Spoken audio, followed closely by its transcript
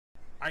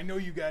I know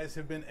you guys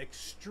have been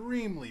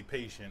extremely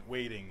patient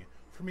waiting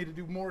for me to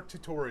do more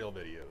tutorial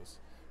videos.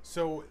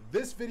 So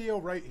this video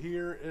right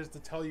here is to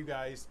tell you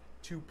guys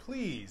to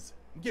please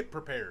get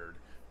prepared,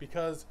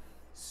 because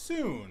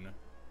soon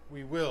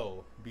we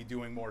will be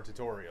doing more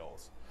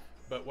tutorials.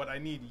 But what I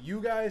need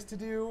you guys to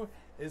do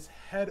is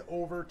head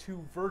over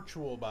to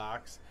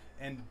VirtualBox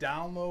and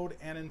download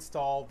and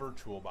install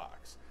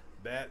VirtualBox.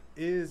 That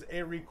is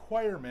a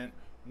requirement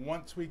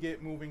once we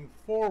get moving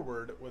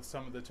forward with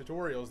some of the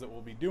tutorials that we'll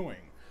be doing.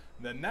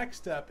 The next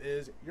step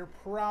is you're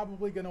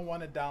probably going to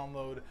want to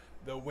download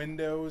the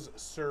Windows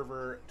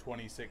Server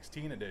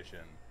 2016 edition.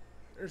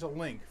 There's a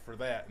link for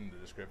that in the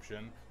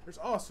description. There's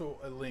also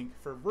a link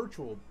for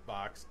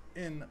VirtualBox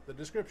in the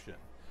description.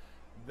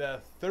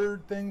 The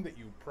third thing that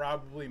you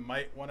probably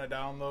might want to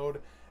download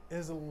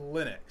is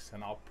Linux,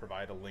 and I'll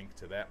provide a link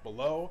to that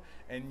below,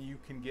 and you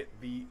can get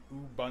the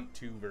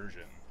Ubuntu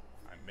version.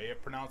 I may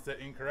have pronounced that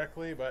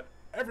incorrectly, but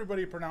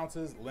everybody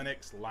pronounces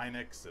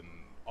Linux, and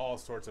all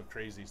sorts of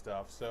crazy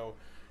stuff. So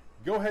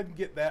go ahead and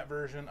get that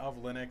version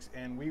of Linux,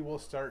 and we will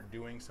start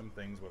doing some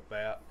things with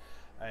that.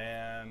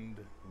 And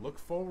look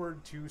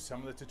forward to some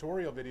of the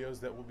tutorial videos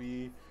that will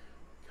be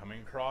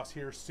coming across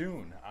here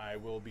soon.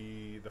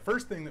 The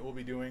first thing that we'll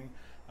be doing,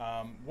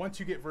 once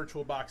you get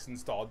VirtualBox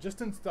installed,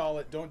 just install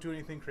it, don't do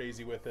anything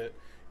crazy with it.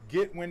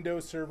 Get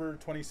Windows Server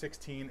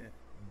 2016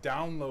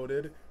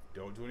 downloaded,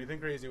 don't do anything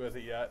crazy with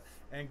it yet,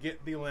 and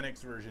get the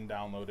Linux version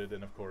downloaded,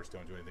 and of course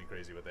don't do anything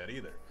crazy with that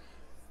either.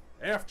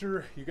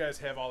 After you guys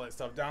have all that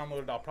stuff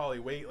downloaded, I'll probably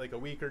wait like a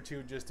week or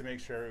two just to make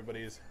sure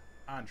everybody's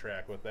on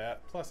track with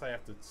that. Plus I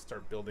have to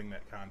start building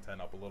that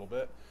content up a little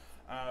bit.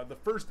 The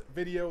first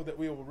video that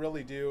we will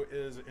really do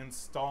is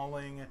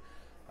installing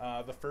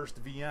the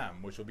first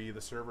VM, which will be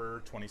the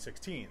Server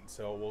 2016.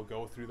 So we'll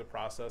go through the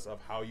process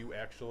of how you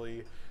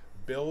actually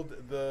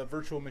build the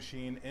virtual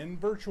machine in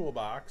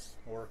VirtualBox,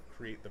 or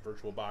create the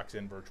VirtualBox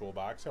in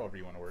VirtualBox, however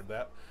you want to word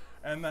that.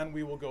 And then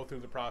we will go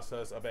through the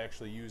process of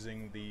actually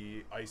using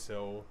the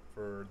ISO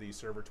for the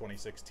Server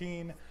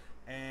 2016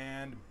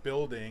 and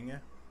building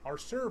our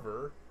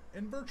server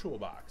in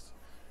VirtualBox.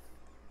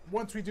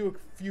 Once we do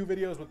a few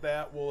videos with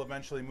that, we'll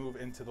eventually move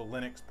into the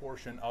Linux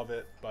portion of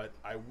it, but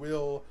I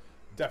will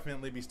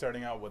definitely be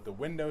starting out with the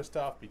Windows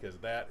stuff, because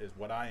that is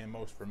what I am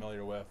most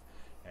familiar with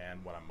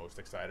and what I'm most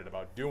excited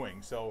about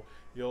doing. So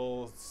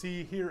you'll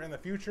see here in the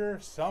future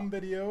some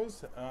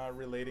videos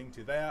relating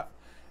to that,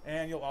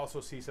 and you'll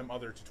also see some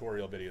other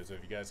tutorial videos.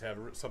 If you guys have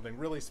something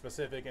really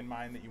specific in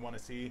mind that you want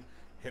to see,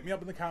 hit me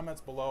up in the comments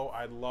below.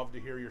 I'd love to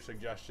hear your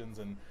suggestions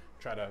and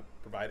try to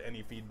provide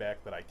any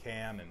feedback that I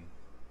can, and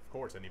of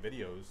course any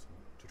videos,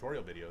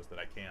 tutorial videos that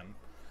I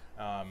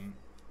can.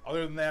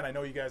 Other than that, I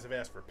know you guys have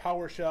asked for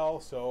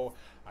PowerShell, so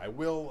I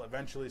will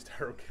eventually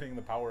start getting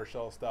the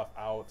PowerShell stuff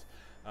out.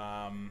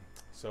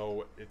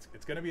 So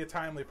it's going to be a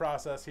timely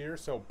process here,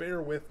 so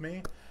bear with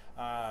me.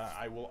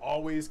 I will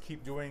always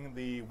keep doing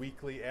the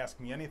weekly Ask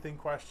Me Anything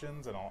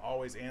questions, and I'll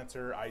always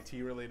answer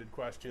IT-related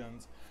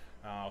questions.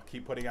 I'll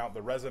keep putting out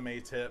the resume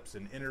tips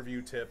and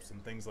interview tips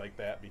and things like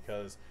that,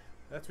 because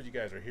that's what you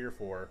guys are here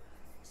for,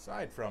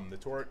 aside from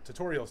the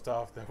tutorial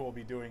stuff that we'll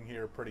be doing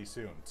here pretty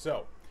soon.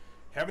 So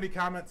have any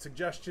comments,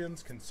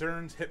 suggestions,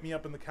 concerns, hit me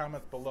up in the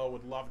comments below.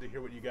 Would love to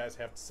hear what you guys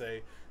have to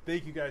say.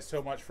 Thank you guys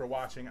so much for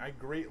watching. I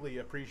greatly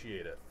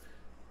appreciate it.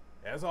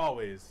 As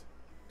always,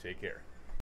 take care.